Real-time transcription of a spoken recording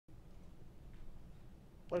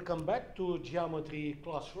Welcome back to Geometry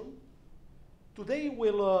Classroom. Today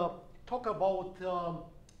we'll talk about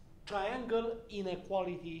triangle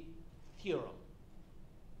inequality theorem.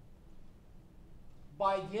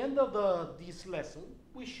 By the end of this lesson,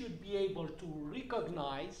 we should be able to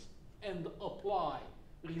recognize and apply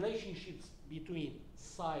relationships between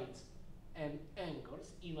sides and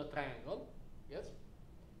angles in a triangle, yes,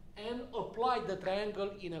 and apply the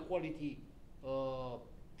triangle inequality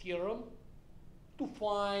theorem to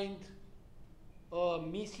find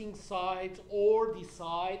missing sides or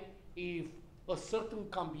decide if a certain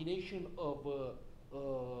combination of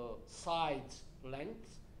sides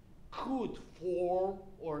lengths could form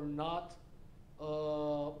or not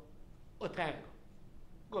a triangle.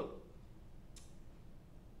 Good.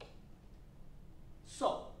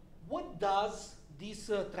 So, what does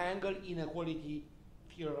this triangle inequality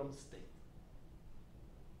theorem state?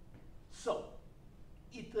 So,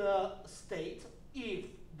 it states if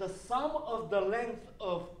the sum of the length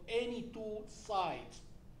of any two sides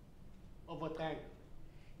of a triangle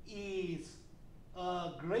is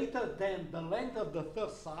greater than the length of the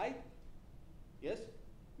third side, yes,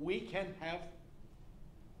 we can have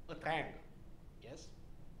a triangle, yes.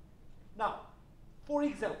 Now, for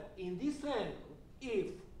example, in this triangle, if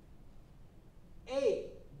A,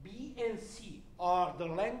 B, and C are the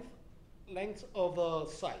lengths of the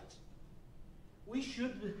sides, we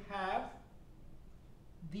should have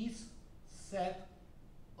this set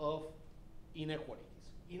of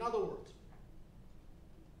inequalities. In other words,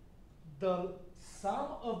 the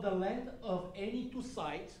sum of the length of any two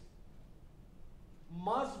sides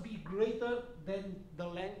must be greater than the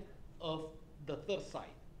length of the third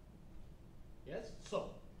side. Yes?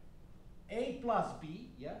 So, A plus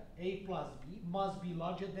B, yeah, A plus B must be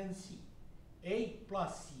larger than C. A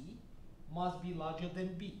plus C must be larger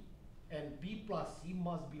than B. And B plus C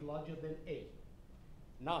must be larger than A.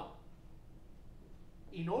 Now,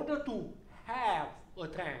 in order to have a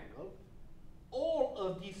triangle, all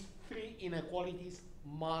of these three inequalities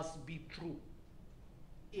must be true.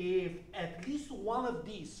 If at least one of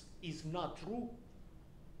these is not true,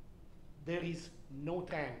 there is no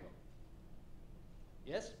triangle.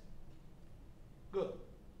 Yes? Good.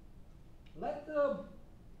 Let's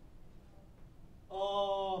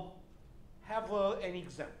have an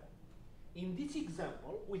example. In this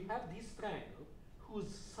example, we have this triangle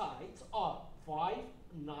whose sides are 5,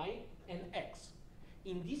 9, and x.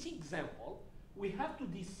 In this example, we have to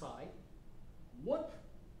decide what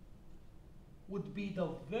would be the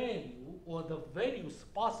value or the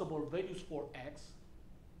possible values for x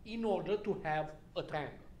in order to have a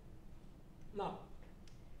triangle. Now,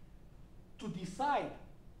 to decide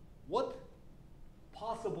what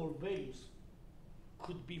possible values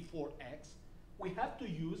could be for x, we have to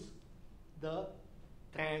use the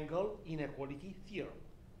triangle inequality theorem.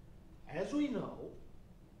 As we know,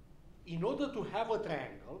 in order to have a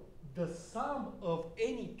triangle, the sum of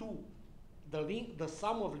any two, the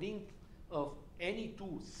sum of length of any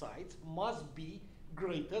two sides must be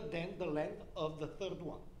greater than the length of the third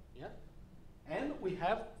one. Yeah? And we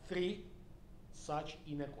have three such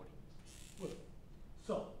inequalities. Good.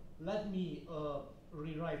 So let me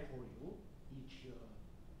rewrite for you each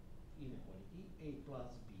inequality. A plus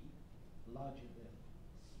B larger than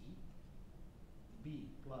C, B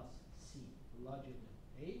plus C larger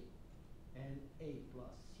than A, and A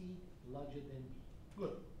plus C larger than B.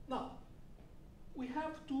 Good. Now, we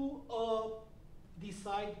have to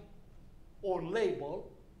decide or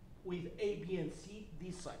label with A, B, and C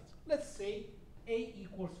these sides. Let's say A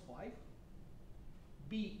equals 5,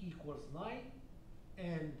 B equals 9,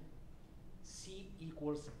 and C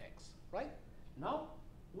equals X, right? Now,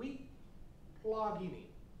 we plug in.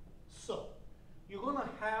 So, you're going to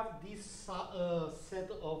have this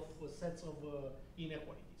sets of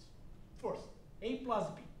inequalities. First, A plus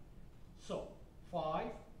B. So, 5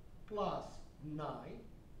 plus 9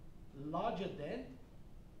 larger than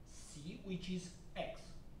C, which is X.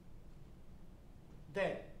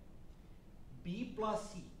 Then, B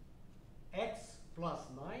plus C, X plus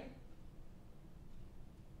 9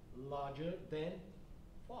 larger than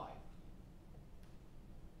 5.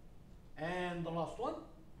 And the last one,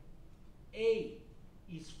 A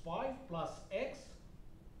is 5 plus X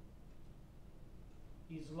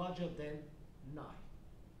is larger than 9.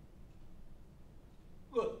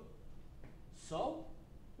 Good. So,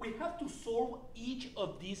 we have to solve each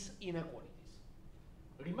of these inequalities.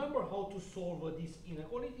 Remember how to solve these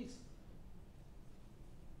inequalities?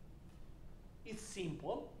 It's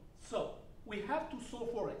simple. So, we have to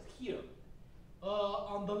solve for x. Here,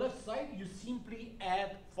 on the left side, you simply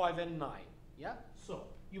add 5 and 9. Yeah? So,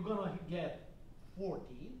 you're going to get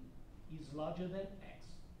 14 is larger than x.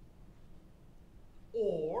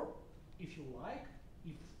 Or, if you like,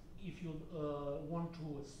 if you want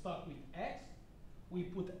to start with x, we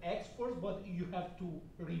put x first, but you have to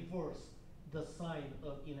reverse the sign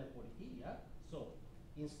of inequality, yeah? So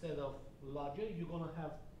instead of larger, you're gonna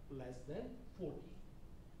have less than 40.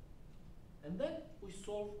 And then we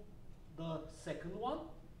solve the second one.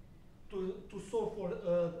 To solve for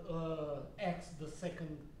x, the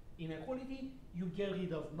second inequality, you get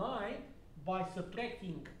rid of 9 by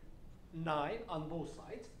subtracting 9 on both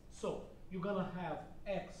sides. So you're gonna have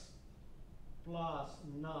x plus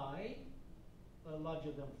 9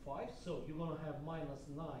 larger than 5. So you're gonna have minus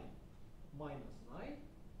 9 minus 9.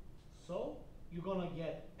 So you're gonna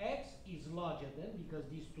get x is larger than, because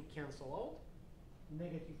these two cancel out,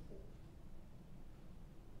 negative 4.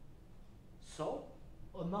 So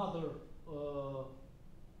another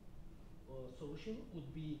solution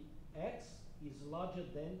would be x is larger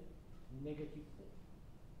than negative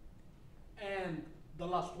 4. And the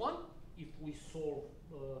last one, if we solve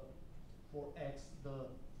for x, the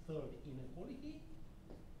third inequality,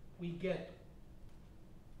 we get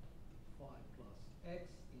 5 plus x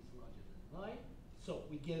is larger than 9. So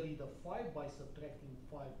we get rid of 5 by subtracting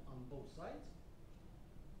 5 on both sides.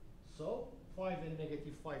 So 5 and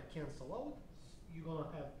negative 5 cancel out. You're going to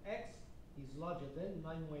have x is larger than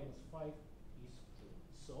 9 minus 5 is 4.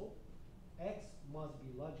 So x must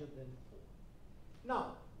be larger than 4.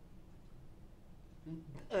 Now,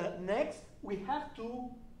 next we have to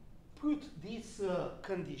put these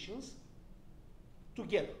conditions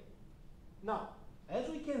together. Now, as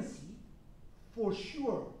we can see, for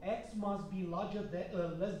sure x must be larger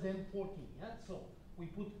than less than 14. Yeah? So we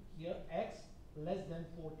put here x less than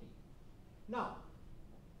 14. Now,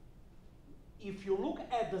 if you look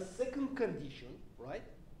at the second condition, right,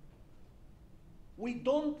 we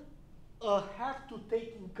don't have to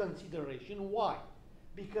take in consideration. Why?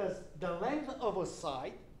 Because the length of a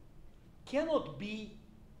side cannot be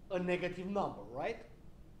a negative number, right?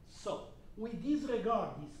 So we disregard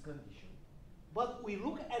this condition, but we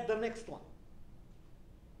look at the next one.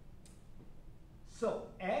 So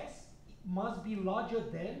x must be larger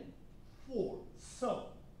than 4. So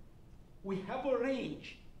we have a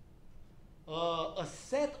range, a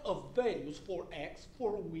set of values for x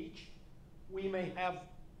for which we may have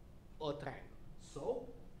a triangle. So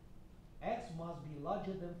x must be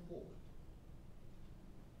larger than 4.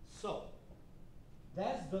 So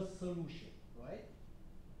that's the solution, right?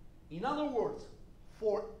 In other words,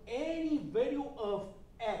 for any value of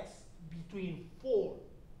x between 4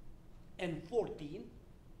 and 14,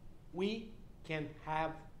 we can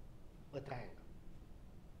have a triangle.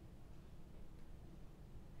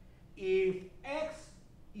 If x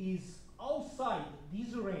is outside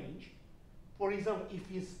this range, for example, if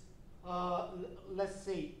it's, let's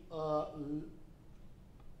say,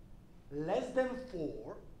 less than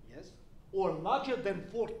 4, yes, or larger than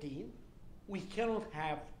 14, we cannot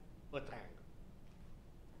have a triangle.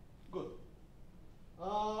 Good.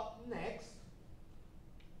 Next.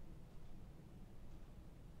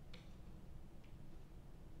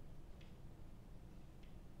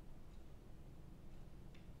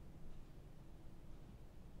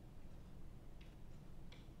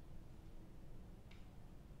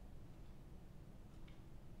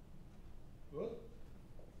 Good.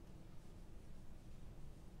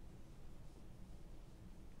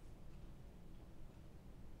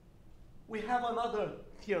 We have another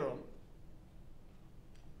theorem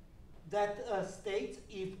that states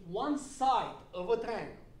if one side of a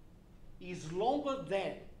triangle is longer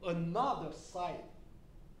than another side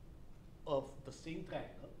of the same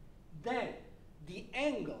triangle, then the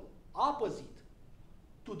angle opposite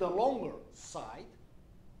to the longer side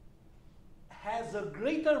has a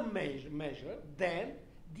greater measure than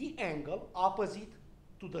the angle opposite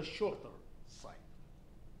to the shorter side.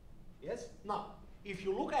 Yes? Now, if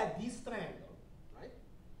you look at this triangle, right?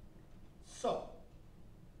 So,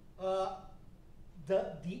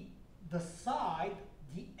 the side,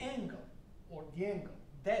 the angle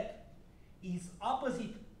that is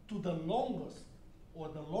opposite to the longest or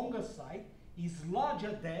the longer side is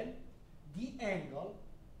larger than the angle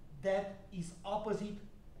that is opposite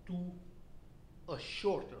to a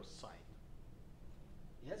shorter side.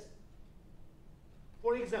 Yes?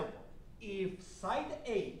 For example, if side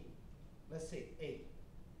A, let's say A,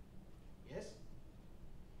 yes,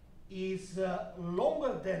 is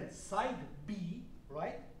longer than side B,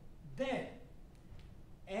 right, then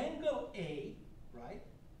angle A, right,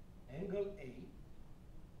 angle A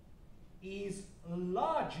is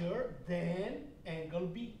larger than angle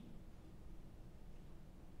B.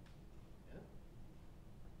 Yeah?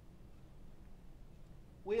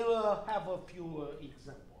 We'll have a few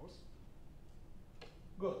examples.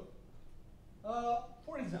 Good.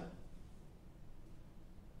 For example,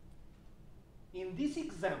 in this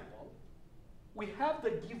example, we have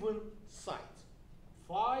the given sides,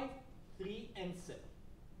 5, 3, and 7.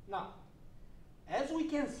 Now, as we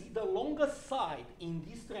can see, the longest side in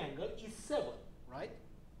this triangle is 7, right?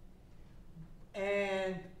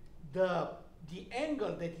 And the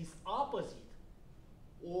angle that is opposite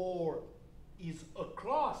or is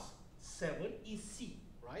across 7 is C,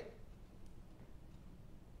 right?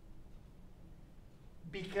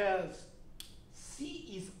 Because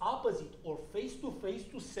C is opposite or face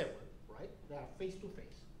to 7, right? They are face to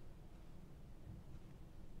face.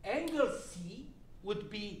 Angle C would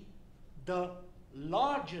be the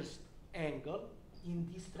largest angle in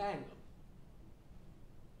this triangle.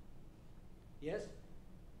 Yes?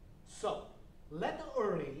 So, let's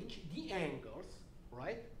arrange the angles,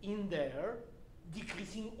 right, in their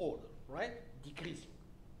decreasing order, right? Decreasing.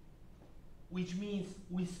 Which means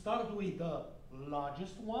we start with the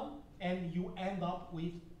largest one and you end up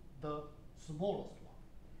with the smallest one.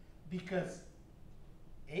 Because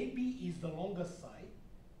AB is the longest side,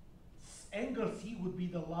 angle C would be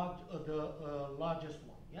the largest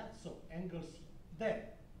one, yeah? So angle C. Then,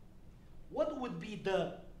 what would be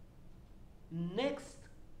the next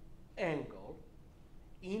angle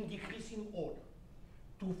in decreasing order?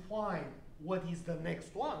 To find what is the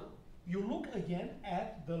next one, you look again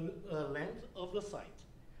at the length of the sides.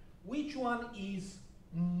 Which one is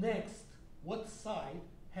next? What side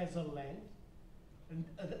has a length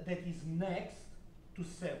that is next to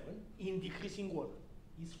 7 in decreasing order?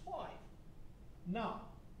 Is 5. Now,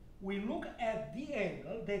 we look at the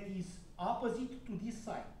angle that is opposite to this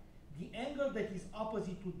side. The angle that is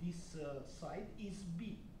opposite to this side is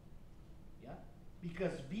B, yeah?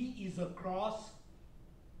 Because B is across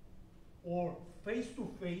or face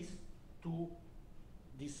to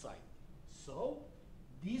this side. So,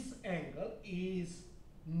 this angle is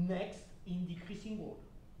next in decreasing order,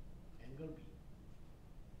 angle B.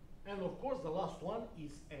 And of course, the last one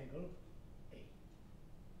is angle A.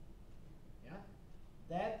 Yeah?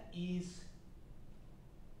 That is,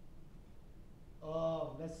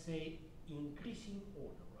 let's say, increasing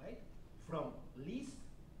order, right? From least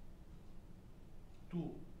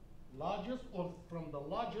to largest, or from the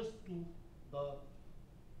largest to the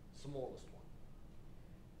smallest one.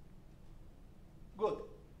 Good.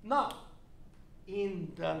 Now,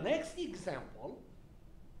 in the next example,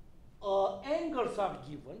 angles are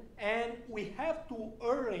given and we have to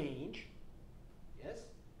arrange, yes,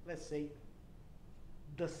 let's say,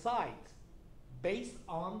 the sides based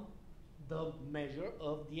on the measure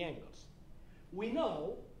of the angles. We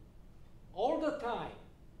know all the time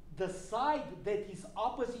the side that is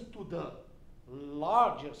opposite to the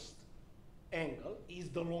largest angle is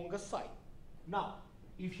the longest side. Now,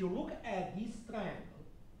 if you look at this triangle,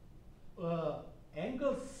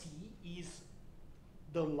 angle C is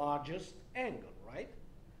the largest angle, right?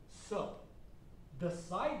 So, the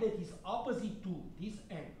side that is opposite to this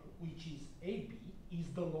angle, which is AB,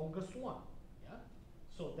 is the longest one, yeah?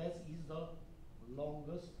 So that is the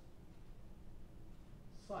longest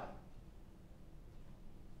side.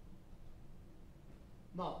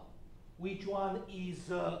 Now, which one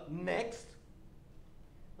is next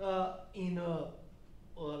in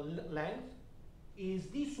length is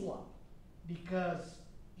this one, because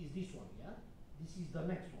is this one, yeah? This is the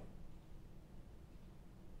next one.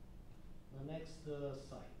 The next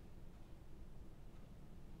side.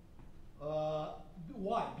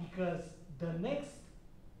 Why? Because the next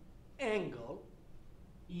angle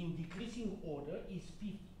in decreasing order is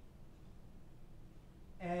 50.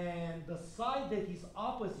 And the side that is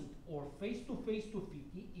opposite or face to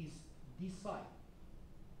 50 is this side.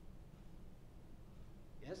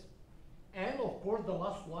 Yes? And of course the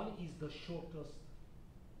last one is the shortest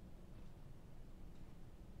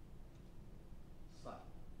side.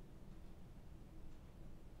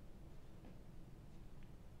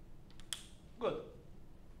 Good.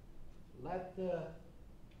 Let's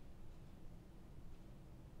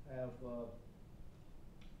have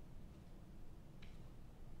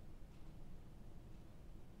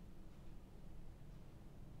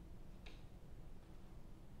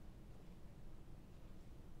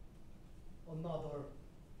another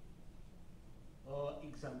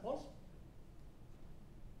examples.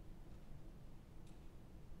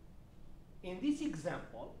 In this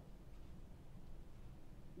example,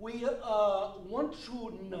 we want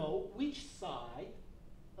to know which side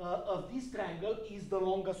of this triangle is the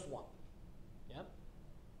longest one. Yeah?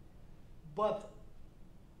 But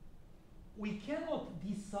we cannot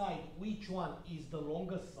decide which one is the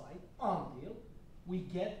longest side until we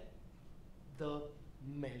get the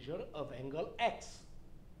measure of angle X.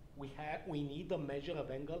 we need the measure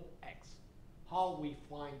of angle x. How we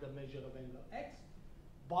find the measure of angle x?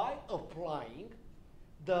 By applying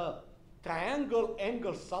the triangle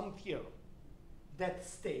angle sum theorem that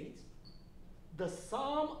states the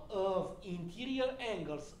sum of interior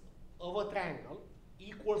angles of a triangle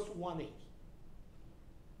equals 180.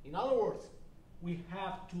 In other words, we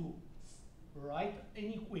have to write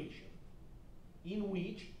an equation in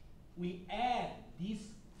which we add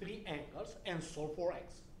these three angles and solve for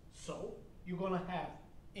x. So you're going to have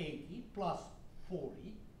 80 plus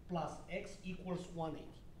 40 plus x equals 180.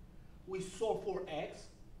 We solve for x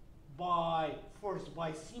by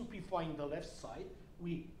simplifying the left side.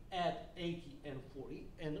 We add 80 and 40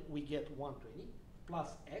 and we get 120 plus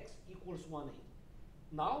x equals 180.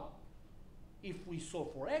 Now, if we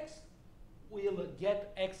solve for x, we'll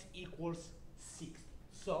get x equals 60.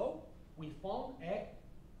 So we found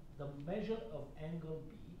the measure of angle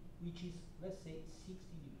B, which is, let's say, 60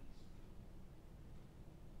 degrees.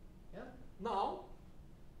 Yeah? Now,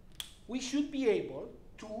 we should be able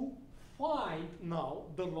to find now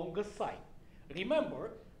the longest side.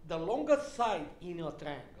 Remember, the longest side in a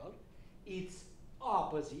triangle, it's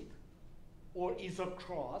opposite or is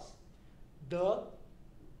across the,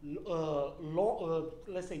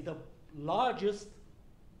 let's say, the largest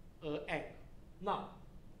angle. Now,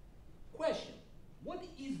 question, what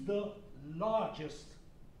is the largest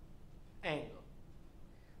angle?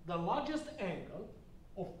 The largest angle,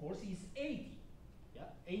 of course, is 80. Yeah?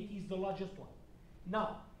 80 is the largest one.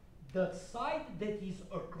 Now, the side that is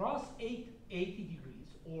across 80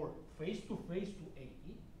 degrees or face to 80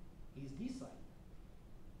 is this side.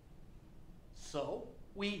 So,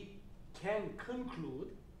 we can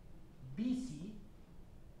conclude BC,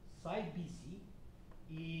 side BC,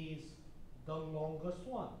 is the longest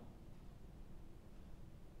one.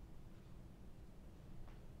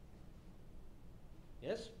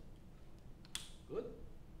 Yes? Good.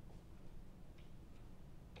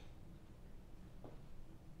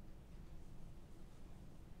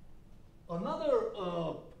 Another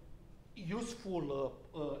useful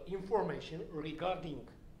information regarding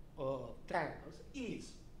triangles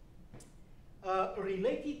is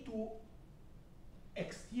related to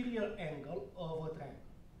exterior angle of a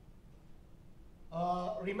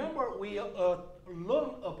triangle. Remember, we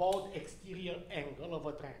learned about exterior angle of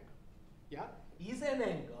a triangle. Yeah, is an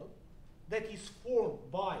angle that is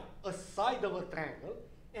formed by a side of a triangle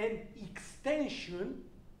and extension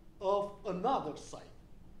of another side.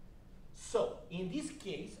 So, in this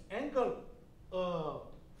case, angle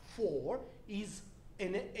 4 is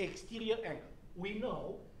an exterior angle. We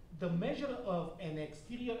know the measure of an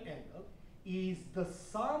exterior angle is the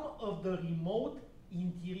sum of the remote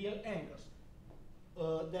interior angles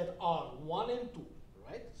that are 1 and 2,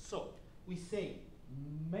 right? So, we say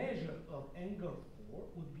measure of angle 4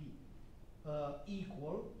 would be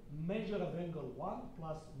equal measure of angle 1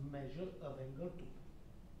 plus measure of angle 2.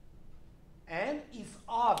 And it's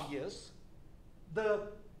obvious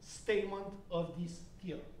the statement of this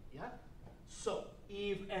theorem, yeah? So,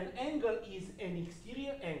 if an angle is an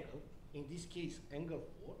exterior angle, in this case angle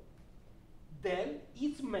 4, then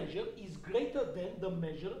its measure is greater than the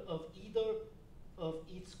measure of either of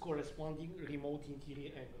its corresponding remote interior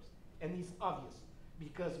angles. And it's obvious,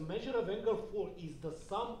 because measure of angle 4 is the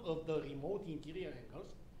sum of the remote interior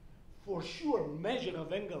angles. For sure, measure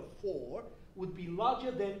of angle 4 would be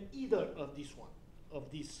larger than either of this one,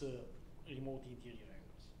 of these remote interior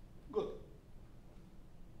angles. Good.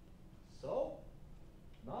 So,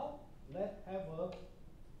 now let's have a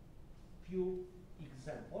few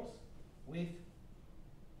examples with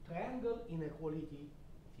triangle inequality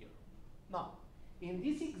theorem. Now, in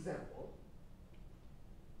this example,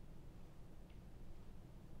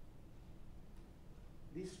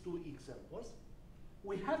 these two examples,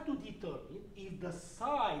 we have to determine if the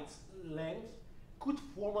sides lengths could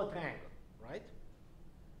form a triangle, right?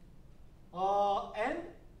 And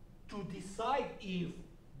to decide if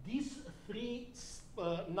these three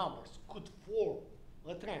numbers could form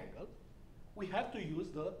a triangle, we have to use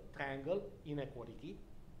the triangle inequality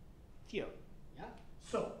theorem. Yeah?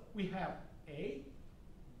 So we have A,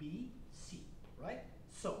 B, C, right?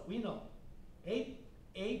 So we know A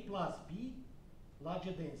plus B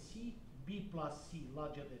larger than C, B plus C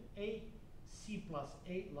larger than A, C plus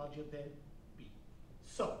A larger than B.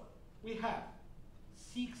 So we have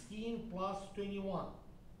 16 plus 21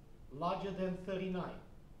 larger than 39.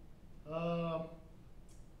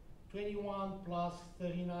 21 plus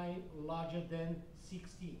 39 larger than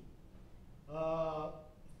 16.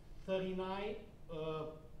 39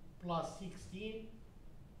 plus 16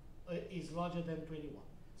 is larger than 21.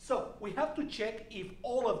 So we have to check if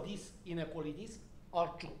all of these inequalities are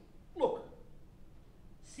true.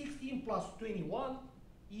 16 plus 21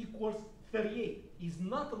 equals 38, is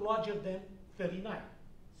not larger than 39.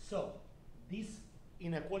 So this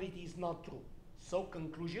inequality is not true. So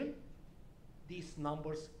conclusion, these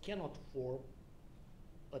numbers cannot form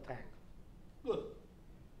a triangle. Good.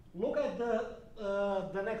 Look at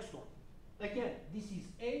the next one. Again, this is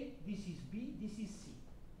A, this is B, this is C.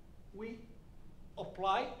 We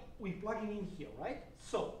plug it in here, right?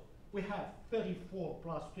 So we have 34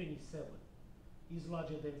 plus 27 is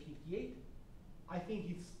larger than 58. I think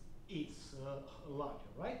it's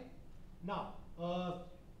larger, right? Now,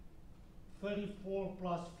 34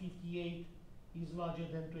 plus 58 is larger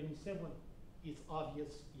than 27. It's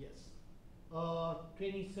obvious, yes.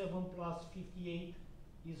 27 plus 58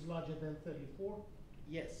 is larger than 34.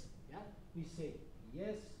 Yes. Yeah. We say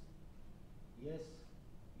yes, yes,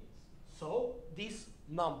 yes. So these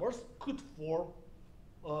numbers could form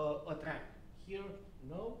a triangle. Here,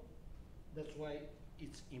 no. That's why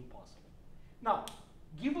it's impossible. Now,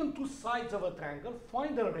 given two sides of a triangle,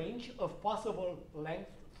 find the range of possible length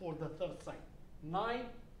for the third side. 9,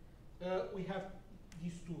 we have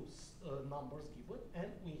these two numbers given, and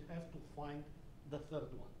we have to find the third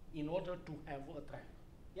one in order to have a triangle.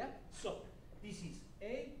 Yeah? So, this is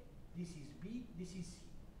A, this is B, this is C.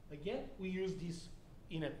 Again, we use these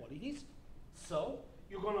inequalities. So,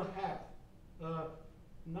 you're going to have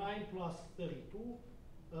 9 plus 32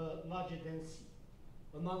 larger than C.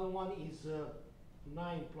 Another one is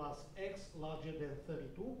 9 plus X larger than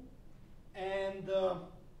 32. And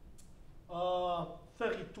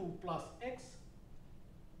 32 plus X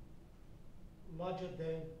larger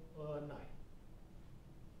than 9.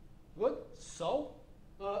 Good. So,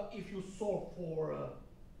 if you solve for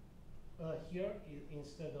here,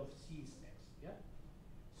 instead of C is X, yeah?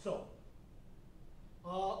 So,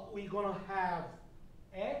 we're going to have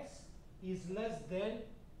X is less than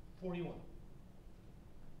 41.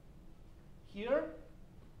 Here,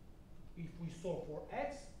 if we solve for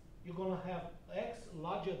X, you're going to have X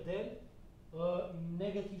larger than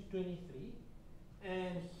negative 23.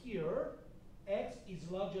 And here, X is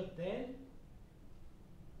larger than,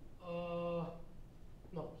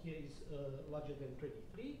 no, here is larger than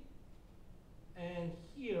 23. And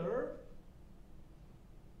here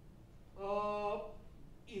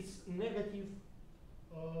is negative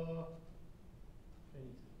 23.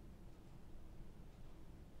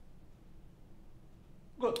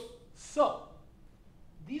 Good. So,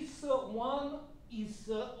 this one is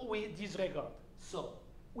we disregard. So,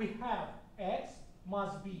 we have X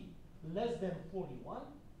must be less than 41,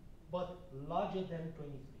 but larger than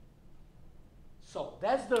 23. So,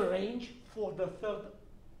 that's the range for the third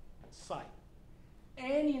side.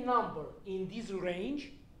 Any number in this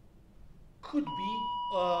range could be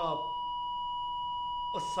a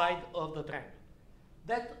side of the triangle.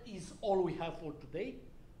 That is all we have for today.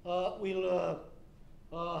 We'll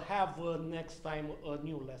have next time a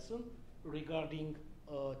new lesson regarding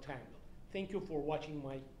triangle. Thank you for watching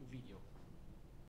my video.